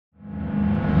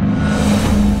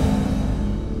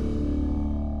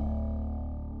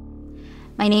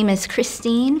My name is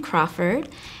Christine Crawford,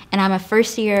 and I'm a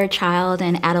first-year child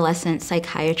and adolescent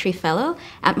psychiatry fellow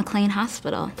at McLean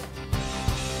Hospital.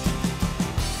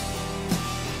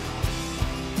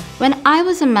 When I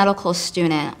was a medical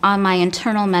student on my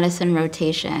internal medicine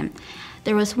rotation,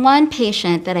 there was one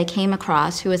patient that I came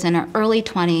across who was in her early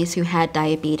 20s who had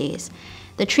diabetes.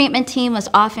 The treatment team was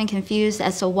often confused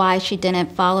as to why she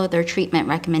didn't follow their treatment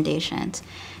recommendations.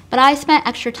 But I spent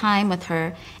extra time with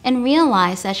her and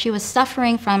realized that she was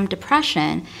suffering from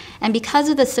depression, and because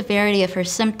of the severity of her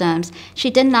symptoms, she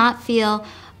did not feel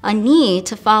a need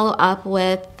to follow up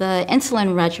with the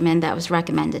insulin regimen that was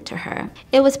recommended to her.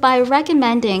 It was by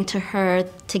recommending to her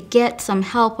to get some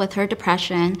help with her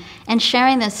depression and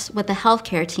sharing this with the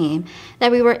healthcare team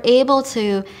that we were able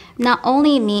to not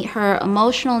only meet her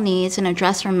emotional needs and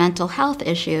address her mental health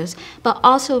issues, but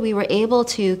also we were able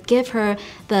to give her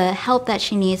the help that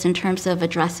she needs in terms of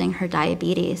addressing her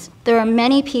diabetes. There are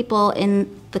many people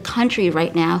in the country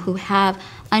right now who have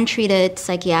untreated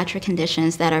psychiatric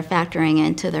conditions that are factoring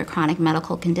into their chronic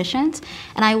medical conditions.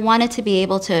 And I wanted to be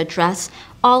able to address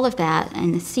all of that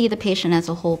and see the patient as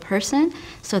a whole person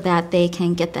so that they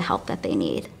can get the help that they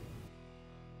need.